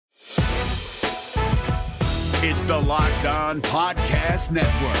It's the Locked On Podcast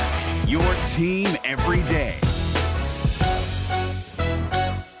Network, your team every day.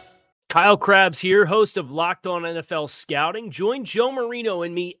 Kyle Krabs here, host of Locked On NFL Scouting. Join Joe Marino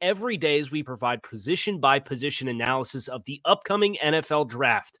and me every day as we provide position-by-position analysis of the upcoming NFL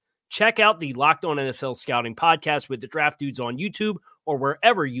Draft. Check out the Locked On NFL Scouting podcast with the Draft Dudes on YouTube or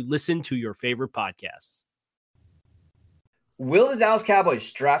wherever you listen to your favorite podcasts. Will the Dallas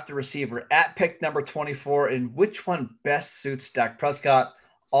Cowboys draft a receiver at pick number 24, and which one best suits Dak Prescott?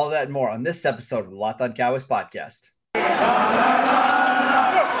 All that and more on this episode of the Locked On Cowboys podcast.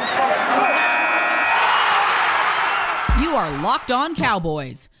 You are Locked On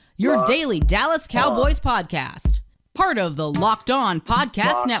Cowboys, your daily Dallas Cowboys podcast. Part of the Locked On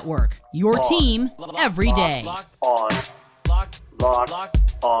Podcast Network, your team every day. Locked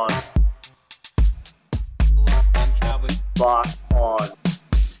on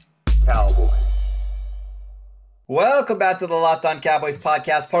Cowboys. Welcome back to the Locked On Cowboys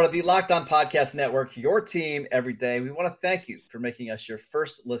podcast, part of the Locked On Podcast Network, your team every day. We want to thank you for making us your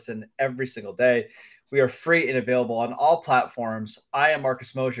first listen every single day. We are free and available on all platforms. I am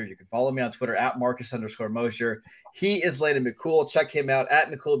Marcus Mosher. You can follow me on Twitter at Marcus_Mosher. He is Landon McCool. Check him out at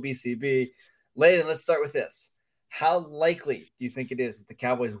McCoolBCB. Landon, let's start with this. How likely do you think it is that the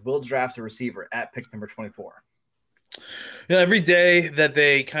Cowboys will draft a receiver at pick number 24? You know, every day that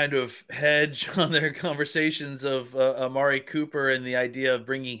they kind of hedge on their conversations of Amari Cooper and the idea of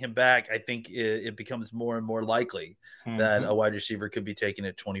bringing him back, I think it becomes more and more likely that a wide receiver could be taken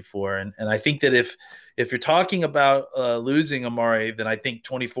at 24. And I think that if you're talking about losing Amari, then I think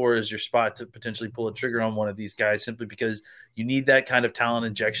 24 is your spot to potentially pull a trigger on one of these guys, simply because you need that kind of talent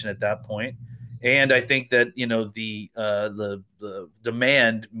injection at that point. And I think that, you know, the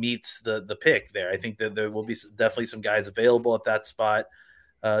demand meets the pick there. I think that there will be definitely some guys available at that spot.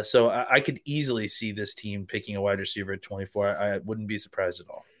 So I could easily see this team picking a wide receiver at 24. I wouldn't be surprised at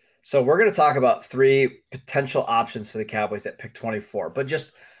all. So we're going to talk about three potential options for the Cowboys at pick 24. But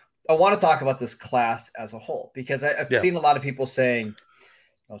just I want to talk about this class as a whole, because I've seen a lot of people saying,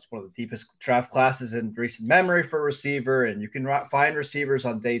 it's one of the deepest draft classes in recent memory for a receiver, and you can find receivers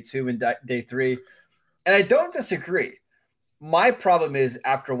on day 2 and day 3. And I don't disagree. My problem is,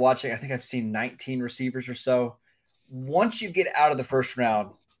 after watching, I think I've seen 19 receivers or so. Once you get out of the first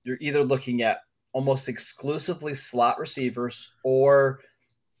round, you're either looking at almost exclusively slot receivers or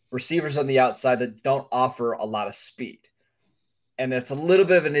receivers on the outside that don't offer a lot of speed. And that's a little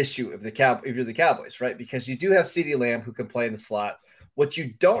bit of an issue if you're the Cowboys, right? Because you do have CeeDee Lamb who can play in the slot. What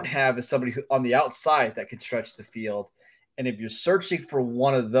you don't have is somebody who on the outside that can stretch the field. And if you're searching for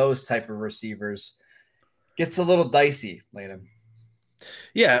one of those type of receivers, gets a little dicey, Landon.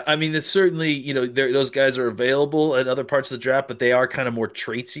 Yeah, I mean, it's certainly, you know, those guys are available at other parts of the draft, but they are kind of more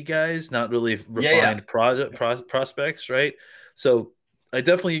traitsy guys, not really refined prospects, right? So I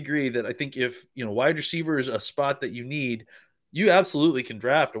definitely agree that I think if, you know, wide receiver is a spot that you need, you absolutely can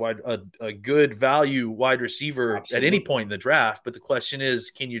draft a good value wide receiver at any point in the draft. But the question is,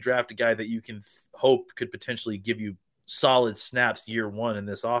 can you draft a guy that you can hope could potentially give you solid snaps year one in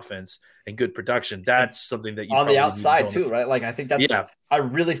this offense and good production? That's something that you on the outside too, right? Like, I think that's, I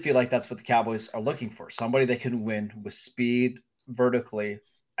really feel like that's what the Cowboys are looking for. Somebody that can win with speed vertically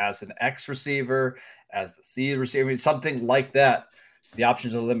as an X receiver, as the C receiver, something like that. The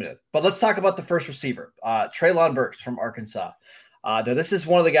options are limited. But let's talk about the first receiver, Treylon Burks from Arkansas. Now, this is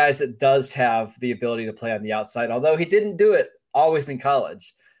one of the guys that does have the ability to play on the outside, although he didn't do it always in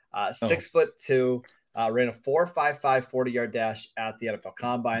college. 6'2", ran a 4.55 40-yard dash at the NFL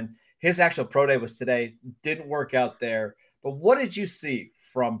Combine. His actual pro day was today. Didn't work out there. But what did you see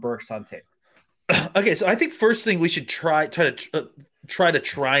from Burks on tape? Okay, so I think first thing we should try to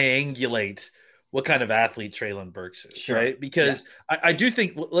triangulate what kind of athlete Treylon Burks is, right? Because I do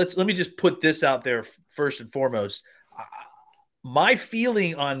think let me just put this out there first and foremost. My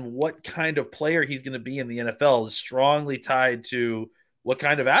feeling on what kind of player he's going to be in the NFL is strongly tied to what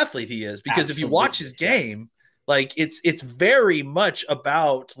kind of athlete he is. Because if you watch his game, like it's very much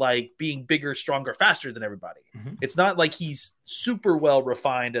about like being bigger, stronger, faster than everybody. It's not like he's super well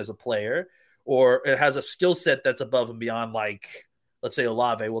refined as a player, or it has a skill set that's above and beyond, like, let's say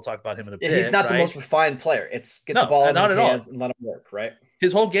Olave. We'll talk about him in a bit. He's not the most refined player. It's get the ball in his hands and let him work, right?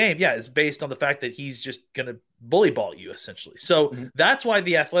 His whole game, is based on the fact that he's just going to bully ball you, essentially. So that's why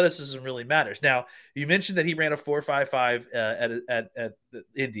the athleticism really matters. Now, you mentioned that he ran a 4.55 at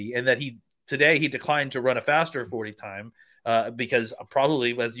Indy, and that today he declined to run a faster 40 time because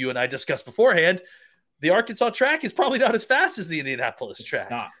probably, as you and I discussed beforehand, the Arkansas track is probably not as fast as the Indianapolis track.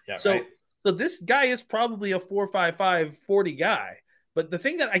 It's not. Yeah, so right. So this guy is probably a 4.55 40 guy. But the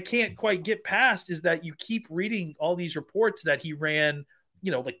thing that I can't quite get past is that you keep reading all these reports that he ran,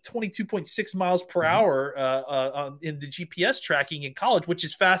 like 22.6 miles per hour in the GPS tracking in college, which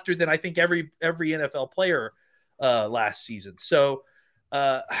is faster than I think every NFL player last season. So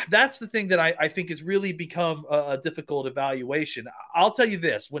that's the thing that I think has really become a difficult evaluation. I'll tell you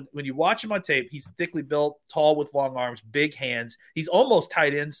this, when you watch him on tape, he's thickly built, tall with long arms, big hands. He's almost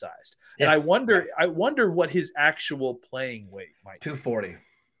tight end sized. Yeah. And I wonder what his actual playing weight might be. 240.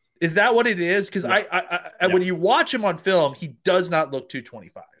 Is that what it is? Because when you watch him on film, he does not look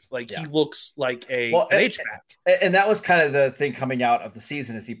 225. He looks like an H-back. And that was kind of the thing coming out of the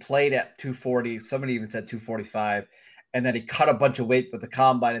season is he played at 240. Somebody even said 245. And then he cut a bunch of weight with the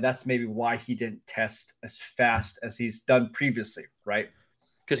combine. And that's maybe why he didn't test as fast as he's done previously, right?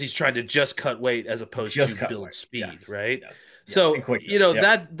 Because he's trying to just cut weight as opposed to build weight. Speed, yes. right? Yes. So,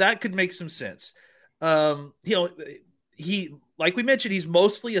 that could make some sense. He, like we mentioned, he's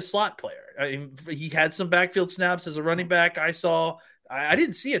mostly a slot player. I mean, he had some backfield snaps as a running back. I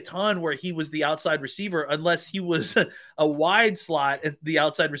didn't see a ton where he was the outside receiver unless he was a wide slot and the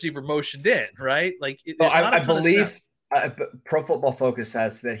outside receiver motioned in, right? I believe Pro Football Focus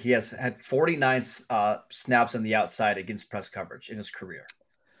says that he has had 49 snaps on the outside against press coverage in his career.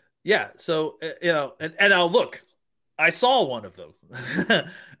 Yeah. So, and now look, I saw one of them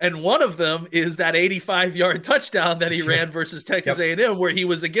and one of them is that 85-yard touchdown that he ran versus Texas A&M where he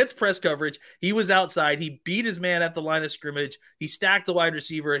was against press coverage. He was outside. He beat his man at the line of scrimmage. He stacked the wide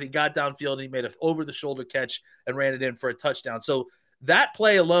receiver and he got downfield and he made an over-the-shoulder catch and ran it in for a touchdown. So that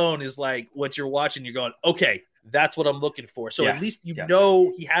play alone is like what you're watching. You're going, okay, that's what I'm looking for. So at least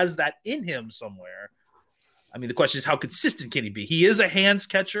know he has that in him somewhere. I mean, the question is how consistent can he be? He is a hands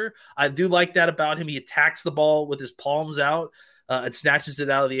catcher. I do like that about him. He attacks the ball with his palms out and snatches it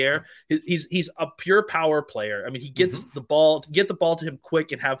out of the air. He's a pure power player. I mean, he gets the ball to get the ball to him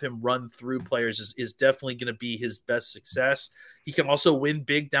quick and have him run through players is definitely going to be his best success. He can also win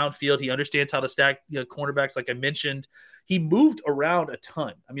big downfield. He understands how to stack cornerbacks, like I mentioned. He moved around a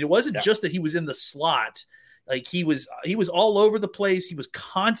ton. I mean, it wasn't just that he was in the slot. Like he was all over the place. He was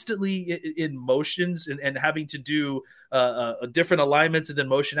constantly in motions and having to do different alignments and then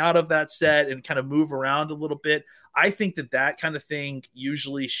motion out of that set and kind of move around a little bit. I think that kind of thing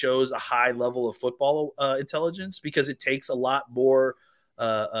usually shows a high level of football intelligence because it takes a lot more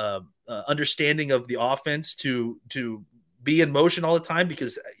understanding of the offense to be in motion all the time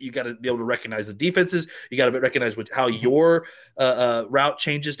because you got to be able to recognize the defenses. You got to recognize how your route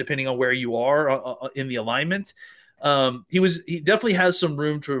changes depending on where you are in the alignment. He definitely has some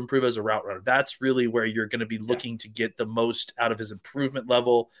room to improve as a route runner. That's really where you're going to be looking to get the most out of his improvement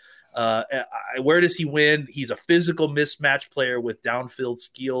level. Where does he win? He's a physical mismatch player with downfield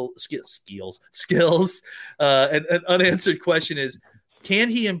skills. And an unanswered question is,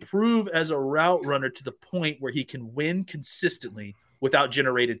 can he improve as a route runner to the point where he can win consistently without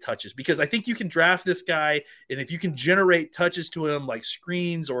generated touches? Because I think you can draft this guy, and if you can generate touches to him like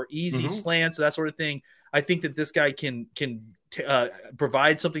screens or easy slants, that sort of thing, I think that this guy can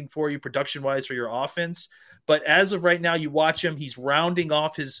provide something for you production-wise for your offense. But as of right now, you watch him; he's rounding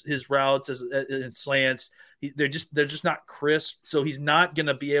off his routes and slants. They're just not crisp, so he's not going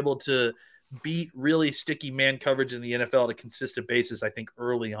to be able to beat really sticky man coverage in the NFL on a consistent basis, I think,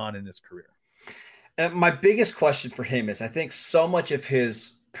 early on in his career. And my biggest question for him is I think so much of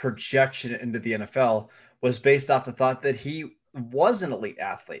his projection into the NFL was based off the thought that he was an elite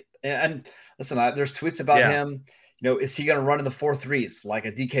athlete. And listen, there's tweets about him. Is he going to run in the 4.3s like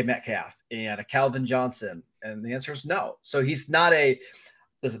a DK Metcalf and a Calvin Johnson? And the answer is no. So he's still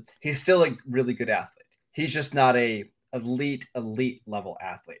a really good athlete. He's just not a elite level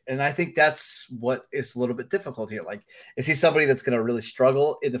athlete. And I think that's what is a little bit difficult here. Like, is he somebody that's going to really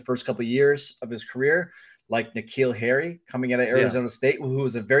struggle in the first couple of years of his career? Like N'Keal Harry coming out of Arizona State, who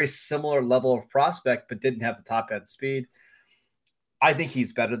was a very similar level of prospect, but didn't have the top end speed. I think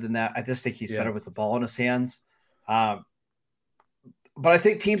he's better than that. I just think he's better with the ball in his hands. But I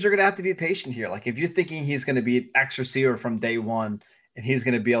think teams are going to have to be patient here. Like if you're thinking he's going to be an X receiver from day one and he's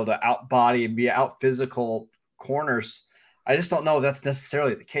going to be able to outbody and be out physical corners, I just don't know if that's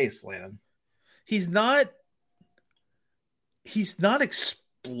necessarily the case, Landon. He's not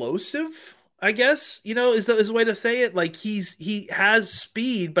explosive, I guess, is the way to say it. Like he has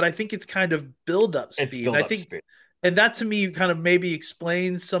speed, but I think it's kind of build up speed. Speed. And that to me kind of maybe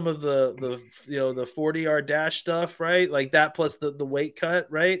explains some of the 40-yard dash stuff, right? Like that plus the weight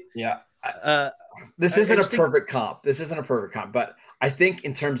cut, right? Yeah. This isn't a perfect comp. But I think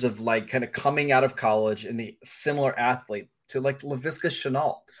in terms of like kind of coming out of college and the similar athlete to like Laviska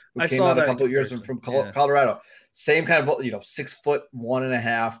Shenault, who I came saw out a that couple of years from Colorado. Same kind of, 6 foot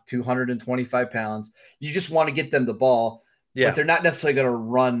 1.5, 225 pounds. You just want to get them the ball, but they're not necessarily going to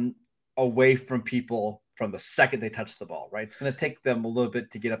run away from people from the second they touch the ball, right? It's going to take them a little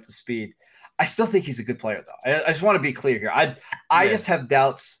bit to get up to speed. I still think he's a good player, though. I just want to be clear here. I just have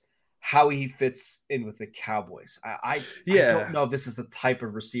doubts how he fits in with the Cowboys. I don't know if this is the type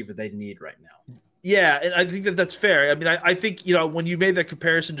of receiver they need right now. Yeah, and I think that's fair. I mean, I think, when you made that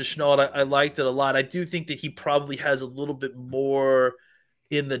comparison to Shenault, I liked it a lot. I do think that he probably has a little bit more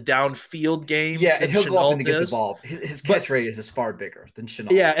in the downfield game. Yeah, and he'll go up and get the ball. His catch rate is far bigger than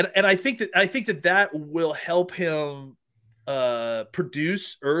Shenault. Yeah, and I think that will help him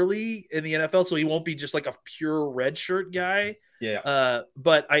produce early in the NFL, so he won't be just like a pure red shirt guy. Yeah.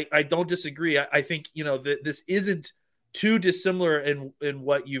 But I don't disagree. I think, that this isn't too dissimilar in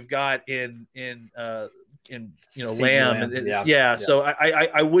what you've got in Lamb. So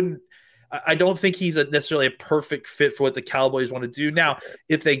I don't think he's necessarily a perfect fit for what the Cowboys want to do. Now,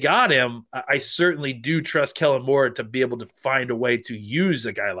 if they got him, I certainly do trust Kellen Moore to be able to find a way to use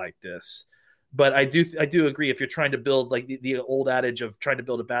a guy like this. But I do agree, if you're trying to build like the old adage of trying to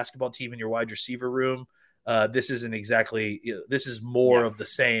build a basketball team in your wide receiver room, this isn't exactly, this is more of the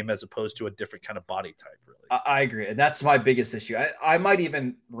same as opposed to a different kind of body type, really. I agree. And that's my biggest issue. I might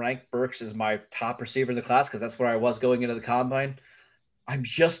even rank Burks as my top receiver in the class because that's where I was going into the combine. I'm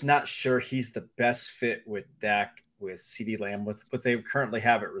just not sure he's the best fit with Dak, with CeeDee Lamb, with what they currently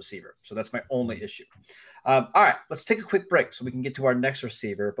have at receiver. So that's my only issue. All right, let's take a quick break so we can get to our next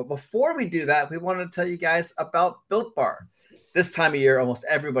receiver. But before we do that, we wanted to tell you guys about Built Bar. This time of year, almost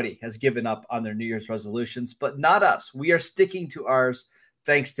everybody has given up on their New Year's resolutions, but not us. We are sticking to ours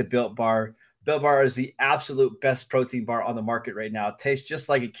thanks to Built Bar. Built Bar is the absolute best protein bar on the market right now. It tastes just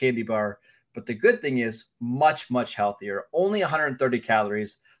like a candy bar, but the good thing is much, much healthier. Only 130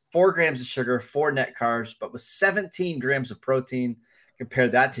 calories, 4 grams of sugar, 4 net carbs, but with 17 grams of protein. Compare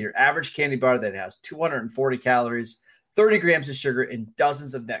that to your average candy bar that has 240 calories, 30 grams of sugar, and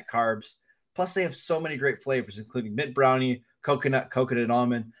dozens of net carbs. Plus, they have so many great flavors, including mint brownie, coconut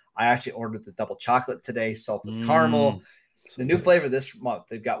almond. I actually ordered the double chocolate today, salted caramel. The new flavor this month,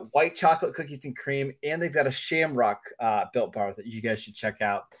 they've got white chocolate cookies and cream, and they've got a shamrock Built Bar that you guys should check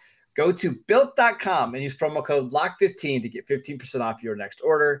out. Go to built.com and use promo code LOCK15 to get 15% off your next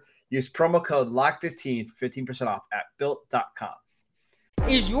order. Use promo code LOCK15 for 15% off at built.com.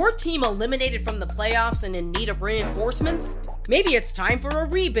 Is your team eliminated from the playoffs and in need of reinforcements? Maybe it's time for a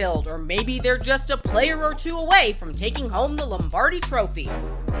rebuild, or maybe they're just a player or two away from taking home the Lombardi Trophy.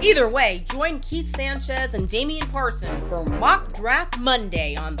 Either way, join Keith Sanchez and Damian Parson for Mock Draft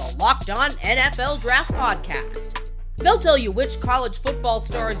Monday on the Locked On NFL Draft Podcast. They'll tell you which college football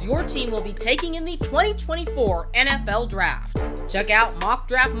stars your team will be taking in the 2024 NFL Draft. Check out Mock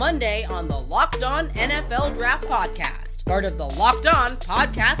Draft Monday on the Locked On NFL Draft Podcast, part of the Locked On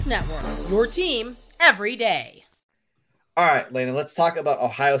Podcast Network, your team every day. All right, Lana, let's talk about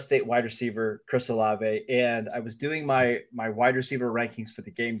Ohio State wide receiver Chris Olave. And I was doing my wide receiver rankings for the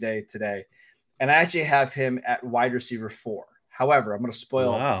game day today, and I actually have him at wide receiver 4. However, I'm going to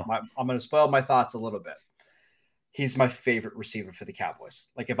spoil my thoughts a little bit. He's my favorite receiver for the Cowboys.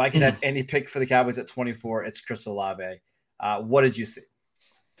 Like, if I could have any pick for the Cowboys at 24, it's Chris Olave. What did you see?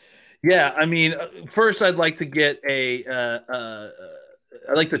 Yeah, I mean, first I'd like to get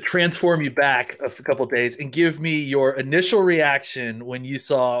I'd like to transform you back a couple of days and give me your initial reaction when you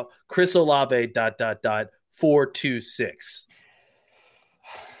saw Chris Olave ... 4.26.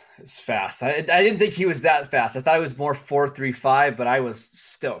 It's fast. I didn't think he was that fast. I thought he was more 4.35, but I was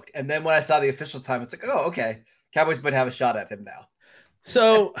stoked. And then when I saw the official time, it's like, oh, okay. Cowboys might have a shot at him now.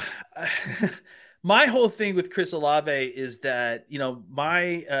 So my whole thing with Chris Olave is that,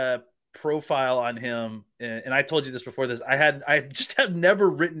 my profile on him, and I told you this before this, I just have never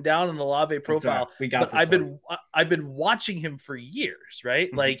written down an Olave profile. We got but I've been watching him for years, right?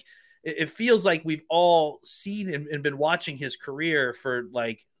 Mm-hmm. Like it feels like we've all seen and been watching his career for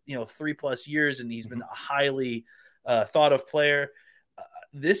 3+ years, and he's been a highly thought of player.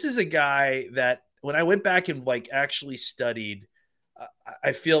 This is a guy that, when I went back and actually studied,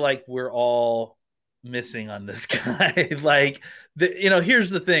 I feel like we're all missing on this guy.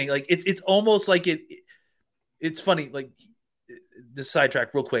 Here's the thing. It's almost like it's funny. The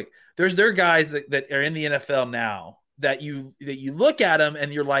sidetrack real quick. There are guys that are in the NFL now that you look at them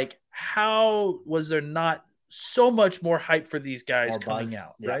and you're like, how was there not so much more hype for these guys coming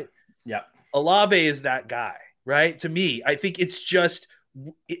out? Yeah. Right. Yeah. Olave is that guy, right? To me, I think it's just,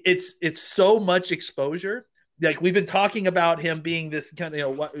 it's so much exposure like we've been talking about him being this kind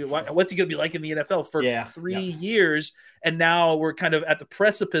of, what's he going to be like in the NFL for 3 years. And now we're kind of at the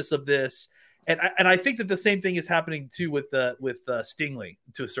precipice of this. And I think that the same thing is happening too with Stingley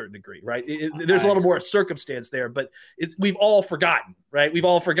to a certain degree, right? There's a little more circumstance there, but we've all forgotten, right? We've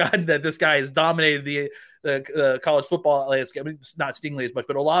all forgotten that this guy has dominated the college football landscape. I mean, it's not Stingley as much,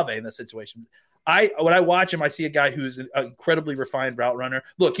 but Olave in this situation. When I watch him, I see a guy who's an incredibly refined route runner.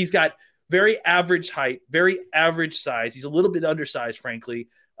 Look, he's got very average height, very average size. He's a little bit undersized, frankly.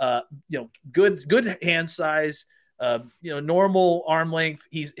 Good hand size. Normal arm length.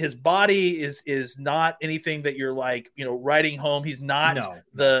 His body is not anything that you're like, writing home. He's not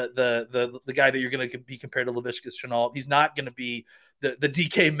the guy that you're going to be compared to Laviska Shenault. He's not going to be the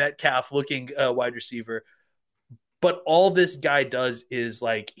DK Metcalf looking wide receiver. But all this guy does is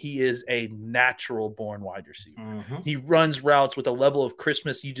he is a natural born wide receiver. Mm-hmm. He runs routes with a level of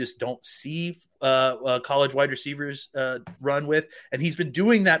crispness you just don't see college wide receivers run with. And he's been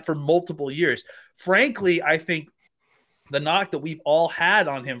doing that for multiple years. Frankly, I think the knock that we've all had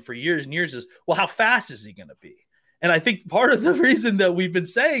on him for years and years is, well, how fast is he going to be? And I think part of the reason that we've been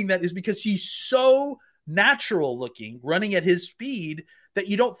saying that is because he's so natural looking, running at his speed, that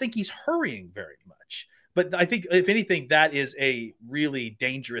you don't think he's hurrying very much. But I think, if anything, that is a really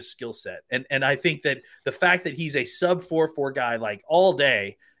dangerous skill set. And I think that the fact that he's a sub 4.4 guy all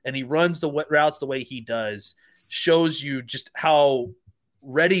day and he runs the routes the way he does shows you just how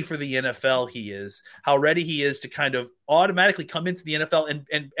ready for the NFL he is, how ready he is to kind of automatically come into the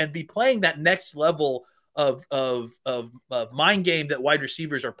NFL and be playing that next level of mind game that wide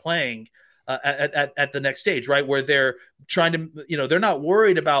receivers are playing at the next stage, right? Where they're trying to, they're not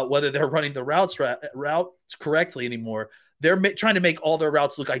worried about whether they're running the routes correctly anymore. They're trying to make all their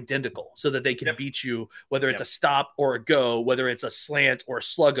routes look identical so that they can beat you, whether it's a stop or a go, whether it's a slant or a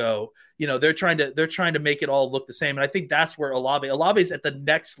sluggo. They're trying to make it all look the same. And I think that's where Olave is at the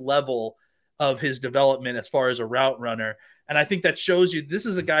next level of his development as far as a route runner. And I think that shows you this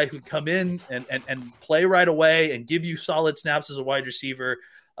is a guy who can come in and play right away and give you solid snaps as a wide receiver.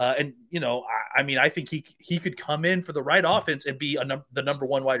 I think he could come in for the right offense and be the number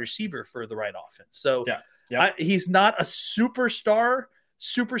one wide receiver for the right offense. So he's not a superstar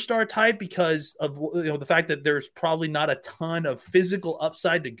type because of the fact that there's probably not a ton of physical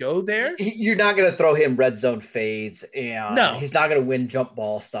upside to go there. You're not going to throw him red zone fades, and he's not going to win jump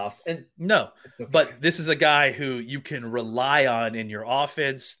ball stuff. And okay. But this is a guy who you can rely on in your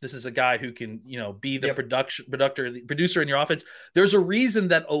offense. This is a guy who can be the producer in your offense. There's a reason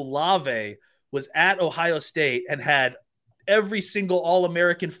that Olave was at Ohio State and had every single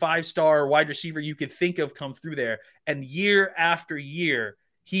All-American 5-star wide receiver you could think of come through there. And year after year,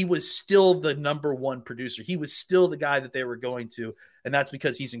 he was still the number one producer. He was still the guy that they were going to. And that's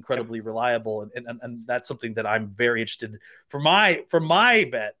because he's incredibly reliable. And that's something that I'm very interested in. For my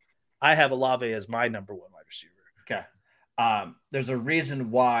bet, I have Olave as my number one wide receiver. Okay. There's a reason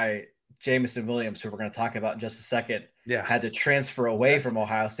why Jameson Williams, who we're going to talk about in just a second, had to transfer away from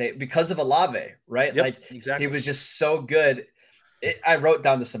Ohio State because of Olave, right? Exactly. He was just so good. I wrote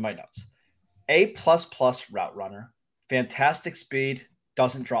down this in my notes. A++ route runner, fantastic speed,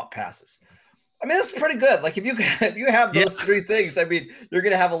 doesn't drop passes. I mean, that's pretty good. If you have those three things, I mean, you're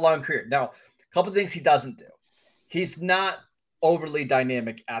going to have a long career. Now, a couple of things he doesn't do. He's not overly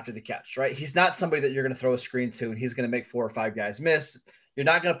dynamic after the catch, right? He's not somebody that you're going to throw a screen to and he's going to make 4 or 5 guys miss. You're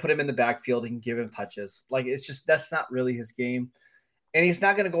not going to put him in the backfield and give him touches. It's just, that's not really his game. And he's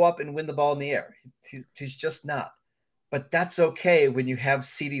not going to go up and win the ball in the air. He's just not. But that's okay when you have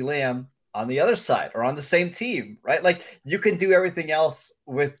CeeDee Lamb on the other side or on the same team, right? You can do everything else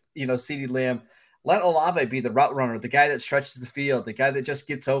with, CeeDee Lamb. Let Olave be the route runner, the guy that stretches the field, the guy that just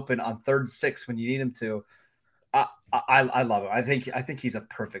gets open on 3rd and 6 when you need him to. I love him. I think he's a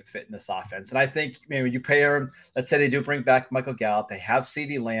perfect fit in this offense. And I think when you pair him, let's say they do bring back Michael Gallup, they have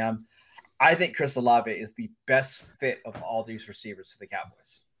CeeDee Lamb. I think Chris Olave is the best fit of all these receivers for the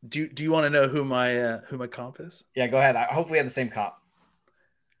Cowboys. Do you want to know who my comp is? Yeah, go ahead. I hope we have the same comp.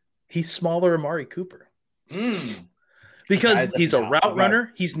 He's smaller Amari Cooper. Because he's a route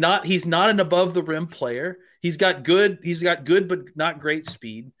runner. He's not an above the rim player. He's got good but not great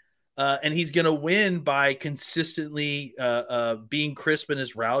speed. And he's going to win by consistently being crisp in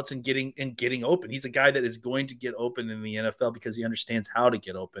his routes and getting open. He's a guy that is going to get open in the NFL because he understands how to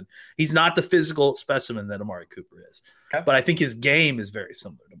get open. He's not the physical specimen that Amari Cooper is, but I think his game is very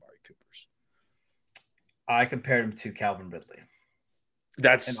similar to Amari Cooper's. I compared him to Calvin Ridley.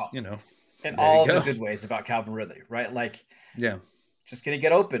 That's in all the good ways about Calvin Ridley, right? just going to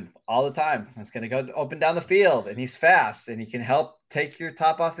get open all the time. It's going to go open down the field, and he's fast, and he can help take your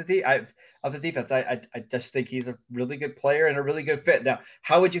top off the defense. I just think he's a really good player and a really good fit. Now,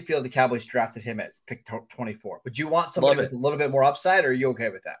 how would you feel if the Cowboys drafted him at pick 24? Would you want somebody with a little bit more upside, or are you okay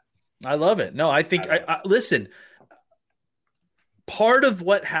with that? I love it. No, I think listen, part of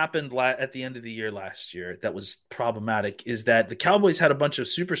what happened at the end of the year last year that was problematic is that the Cowboys had a bunch of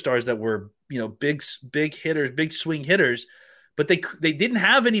superstars that were, big hitters, big swing hitters, but they didn't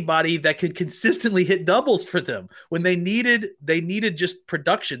have anybody that could consistently hit doubles for them when they needed just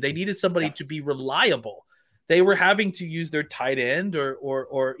production. They needed somebody to be reliable. They were having to use their tight end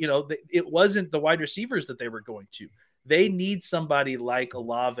or it wasn't the wide receivers that they were going to. They need somebody like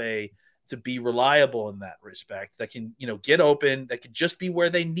Olave to be reliable in that respect, that can, get open, that could just be where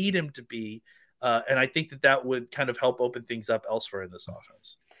they need him to be. And I think that would kind of help open things up elsewhere in this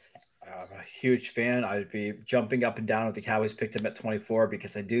offense. I'm a huge fan. I'd be jumping up and down if the Cowboys picked him at 24,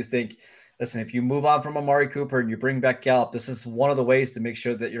 because I do think, listen, if you move on from Amari Cooper and you bring back Gallup, this is one of the ways to make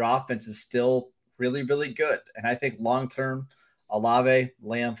sure that your offense is still really, really good. And I think long-term, Olave,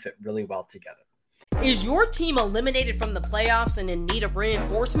 Lamb fit really well together. Is your team eliminated from the playoffs and in need of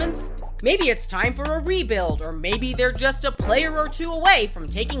reinforcements? Maybe it's time for a rebuild, or maybe they're just a player or two away from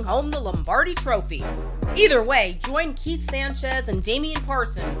taking home the Lombardi Trophy. Either way, join Keith Sanchez and Damian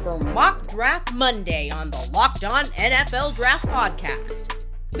Parson for Mock Draft Monday on the Locked On NFL Draft Podcast.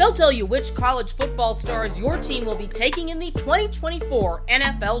 They'll tell you which college football stars your team will be taking in the 2024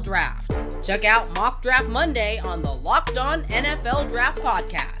 NFL Draft. Check out Mock Draft Monday on the Locked On NFL Draft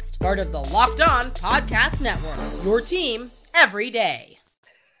Podcast, part of the Locked On Podcast Network, your team every day.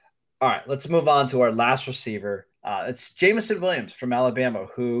 All right, let's move on to our last receiver. It's Jameson Williams from Alabama,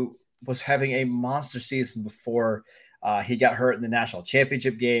 who was having a monster season before he got hurt in the national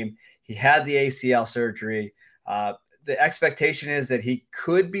championship game. He had the ACL surgery. The expectation is that he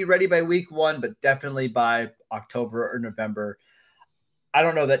could be ready by week 1, but definitely by October or November. I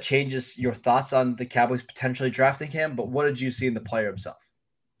don't know if that changes your thoughts on the Cowboys potentially drafting him, but what did you see in the player himself?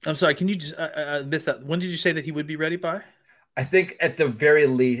 I'm sorry, can you just miss that? When did you say that he would be ready by? I think at the very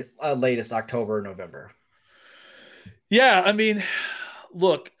latest, October or November. Yeah, I mean,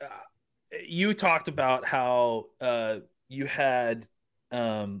 look, you talked about how you had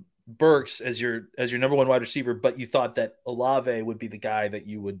Burks as your number one wide receiver, but you thought that Olave would be the guy that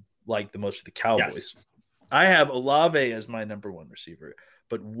you would like the most for the Cowboys. Yes. I have Olave as my number one receiver,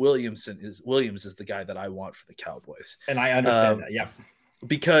 but Williams is the guy that I want for the Cowboys. And I understand that, yeah.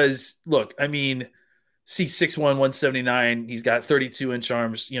 Because look, I mean, he's 6'1", 179. He's got 32-inch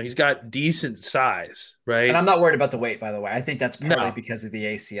arms. He's got decent size, right? And I'm not worried about the weight, by the way. I think that's partly because of the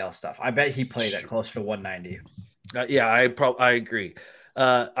ACL stuff. I bet he played at closer to 190. Yeah, I agree.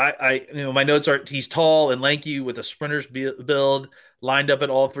 My notes are he's tall and lanky with a sprinter's build, lined up at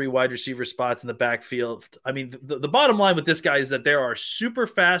all three wide receiver spots in the backfield. I mean, the bottom line with this guy is that there are super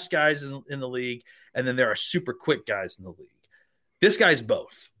fast guys in the league, and then there are super quick guys in the league. This guy's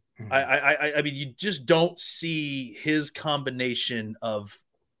both. Mm-hmm. I mean, you just don't see his combination of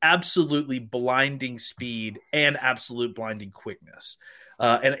absolutely blinding speed and absolute blinding quickness.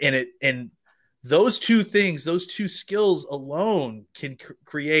 And those two things, those two skills alone can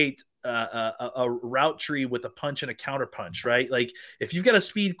create a route tree with a punch and a counter punch, right? Like if you've got a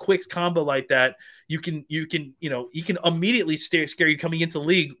speed quick combo like that, you can immediately scare you coming into the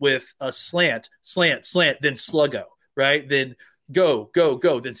league with a slant, then sluggo, right? Then go,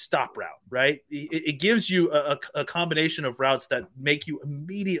 then stop route, right? It gives you a combination of routes that make you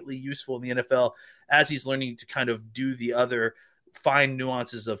immediately useful in the NFL as he's learning to kind of do the other fine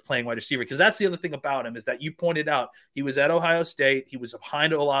nuances of playing wide receiver. Because that's the other thing about him is that you pointed out he was at Ohio State. He was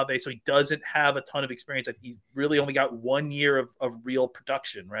behind Olave, so he doesn't have a ton of experience. Like he's really only got 1 year of real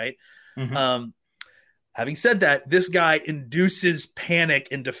production, right? Mm-hmm. Having said that, this guy induces panic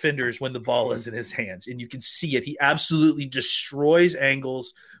in defenders when the ball is in his hands, and you can see it. He absolutely destroys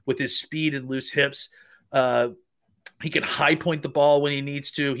angles with his speed and loose hips. He can high point the ball when he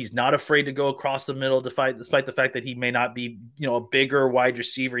needs to. He's not afraid to go across the middle, despite the fact that he may not be, a bigger wide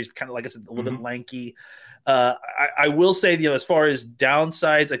receiver. He's kind of, like I said, a little bit lanky. I will say, as far as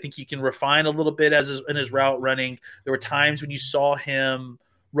downsides, I think he can refine a little bit in his route running. There were times when you saw him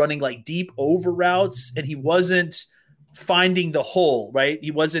running like deep over routes and he wasn't finding the hole, right?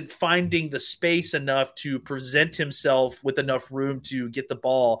 He wasn't finding the space enough to present himself with enough room to get the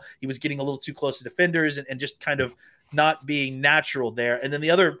ball. He was getting a little too close to defenders and just kind of not being natural there. And then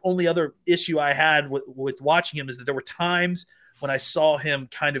the only other issue I had with watching him is that there were times when I saw him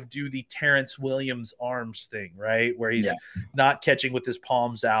kind of do the Terrence Williams arms thing, right? Where he's not catching with his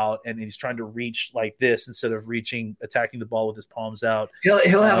palms out and he's trying to reach like this instead of attacking the ball with his palms out.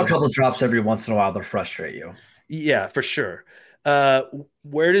 He'll have a couple drops every once in a while to frustrate you. Yeah, for sure.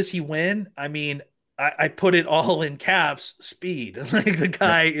 Where does he win? I mean, I put it all in caps, speed. Like the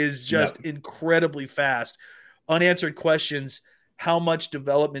guy is just incredibly fast. Unanswered questions. How much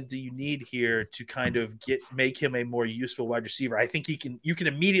development do you need here to kind of make him a more useful wide receiver? I think you can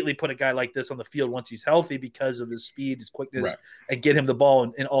immediately put a guy like this on the field once he's healthy because of his speed, his quickness, and get him the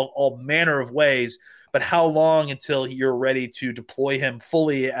ball in all manner of ways. But how long until you're ready to deploy him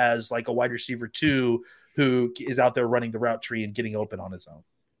fully as like a wide receiver 2 who is out there running the route tree and getting open on his own?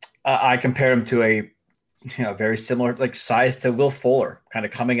 I compare him to a very similar like size to Will Fuller, kind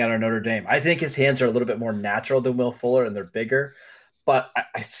of coming out of Notre Dame. I think his hands are a little bit more natural than Will Fuller, and they're bigger. But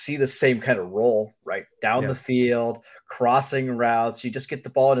I see the same kind of role, right? Down the field, crossing routes. You just get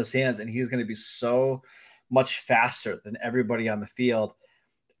the ball in his hands, and he's going to be so much faster than everybody on the field.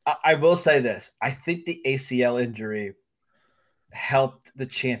 I will say this. I think the ACL injury helped the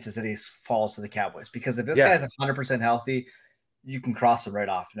chances that he falls to the Cowboys. Because if this guy's 100% healthy, you can cross him right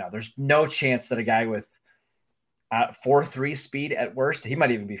off now. There's no chance that a guy with 4.3 speed at worst, he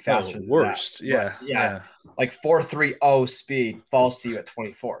might even be faster than worst. that. Yeah. Like 4.30 speed falls to you at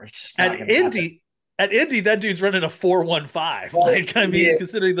 24. It's just not at Indy, that dude's running a 4.15. Like, I mean,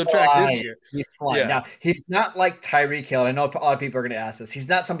 considering the track this year. He's flying. Now, he's not like Tyreek Hill. I know a lot of people are going to ask this. He's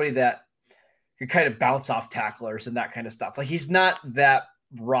not somebody that could kind of bounce off tacklers and that kind of stuff. Like, he's not that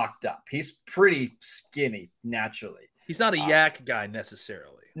rocked up. He's pretty skinny naturally. He's not a yak guy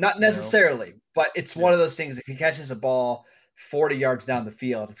necessarily. Not necessarily, but it's one of those things. If he catches a ball 40 yards down the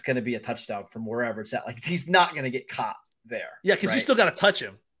field, it's going to be a touchdown from wherever it's at. Like, he's not going to get caught there. Yeah, because you still got to touch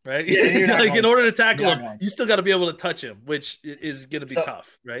him, right? Yeah, like in order to tackle him, you still got to be able to touch him, which is going to be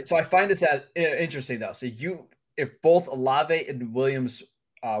tough, right? So I find this interesting, though. So if both Olave and Williams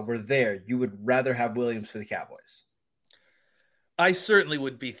were there, you would rather have Williams for the Cowboys. I certainly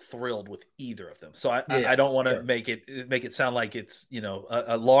would be thrilled with either of them. So I don't want to make it sound like it's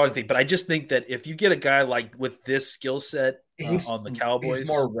a long thing, but I just think that if you get a guy like with this skill set on the Cowboys, he's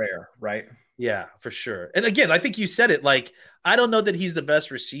more rare, right? Yeah, for sure. And again, I think you said it. Like, I don't know that he's the best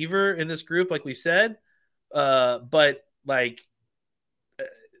receiver in this group, like we said, but like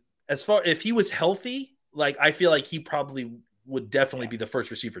if he was healthy, like I feel like he probably would definitely be the first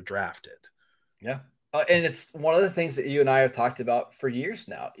receiver drafted. Yeah. And it's one of the things that you and I have talked about for years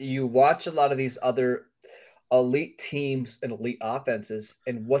now. You watch a lot of these other elite teams and elite offenses,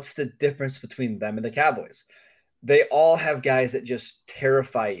 and what's the difference between them and the Cowboys? They all have guys that just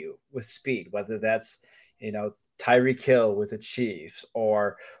terrify you with speed, whether that's, Tyreek Hill with the Chiefs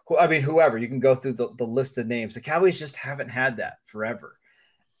or whoever. You can go through the list of names. The Cowboys just haven't had that forever.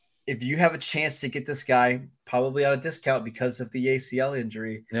 If you have a chance to get this guy probably on a discount because of the ACL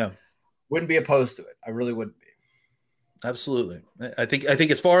injury, wouldn't be opposed to it. I really wouldn't be. Absolutely. I think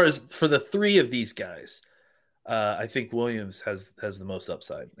as far as for the three of these guys, I think Williams has the most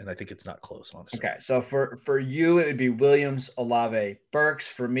upside, and I think it's not close, honestly. Okay, so for you, it would be Williams, Olave, Burks.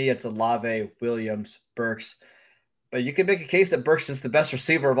 For me, it's Olave, Williams, Burks. But you could make a case that Burks is the best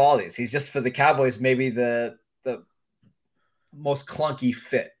receiver of all these. He's just, for the Cowboys, maybe the most clunky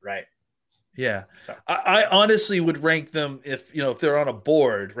fit, right? Yeah, I honestly would rank them if they're on a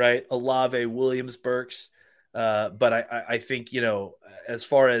board, right? Olave, Williams, Burks. But I think as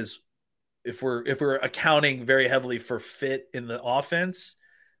far as if we're accounting very heavily for fit in the offense,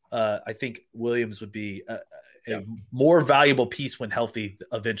 I think Williams would be a more valuable piece when healthy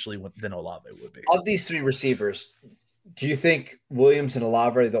eventually than Olave would be. Of these three receivers, do you think Williams and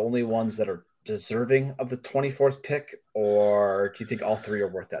Olave are the only ones that are deserving of the 24th pick, or do you think all three are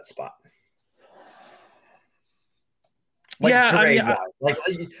worth that spot?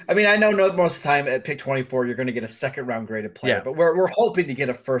 I know most of the time at pick 24, you're going to get a second round graded player, but we're hoping to get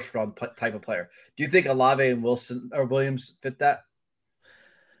a first round type of player. Do you think Olave and Williams fit that?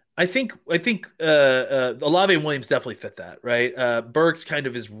 I think Olave and Williams definitely fit that, right? Burks kind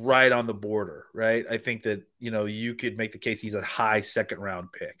of is right on the border, right? I think that you could make the case he's a high second round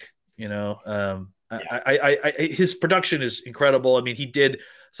pick. His production is incredible. I mean, he did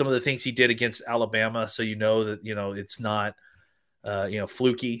some of the things he did against Alabama, so that it's not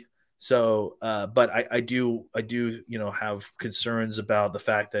fluky. So, but I do have concerns about the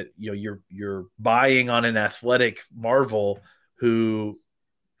fact that you're buying on an athletic marvel who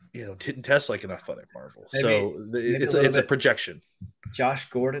didn't test like an athletic marvel. It's a projection. Josh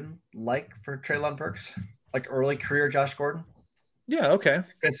Gordon, for Treylon Burks, like early career Josh Gordon. Yeah, okay.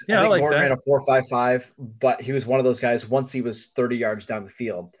 Because Yeah, I think like Gordon that. ran a 4.55, but he was one of those guys, once he was 30 yards down the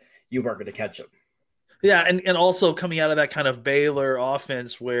field, you weren't going to catch him. Yeah, and also coming out of that kind of Baylor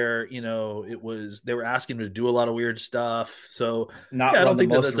offense where, they were asking him to do a lot of weird stuff. So I don't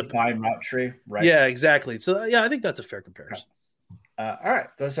think that's a fine route tree, right? Yeah, exactly. So I think that's a fair comparison. Okay. All right,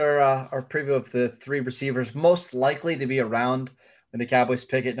 those are our preview of the three receivers most likely to be around when the Cowboys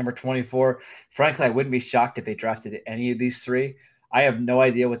pick at number 24. Frankly, I wouldn't be shocked if they drafted any of these three. I have no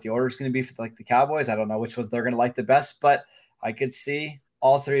idea what the order is going to be for the Cowboys. I don't know which ones they're going to like the best, but I could see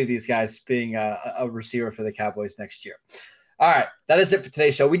all three of these guys being a receiver for the Cowboys next year. All right, that is it for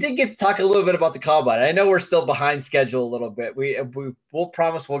today's show. We did get to talk a little bit about the Combine. I know we're still behind schedule a little bit. We'll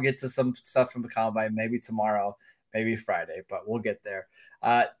promise we'll get to some stuff from the Combine maybe tomorrow, maybe Friday, but we'll get there.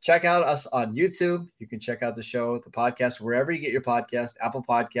 Check out us on YouTube. You can check out the show, the podcast, wherever you get your podcast, Apple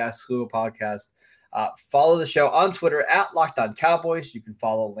Podcasts, Google Podcasts. Follow the show on Twitter at Locked On Cowboys. You can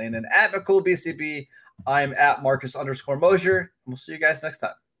follow Landon at McCoolBCB. I'm at Marcus_Mosier. And we'll see you guys next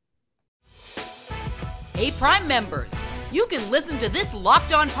time. Hey, Prime members, you can listen to this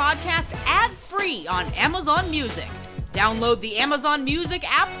Locked On podcast ad-free on Amazon Music. Download the Amazon Music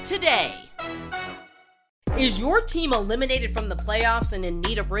app today. Is your team eliminated from the playoffs and in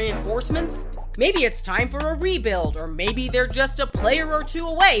need of reinforcements? Maybe it's time for a rebuild, or maybe they're just a player or two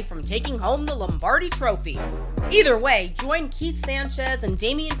away from taking home the Lombardi Trophy. Either way, join Keith Sanchez and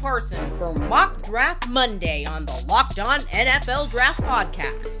Damian Parson for Mock Draft Monday on the Locked On NFL Draft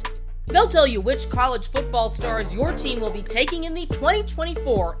Podcast. They'll tell you which college football stars your team will be taking in the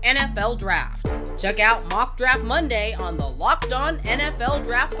 2024 NFL Draft. Check out Mock Draft Monday on the Locked On NFL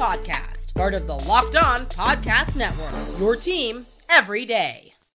Draft Podcast, part of the Locked On Podcast Network, your team every day.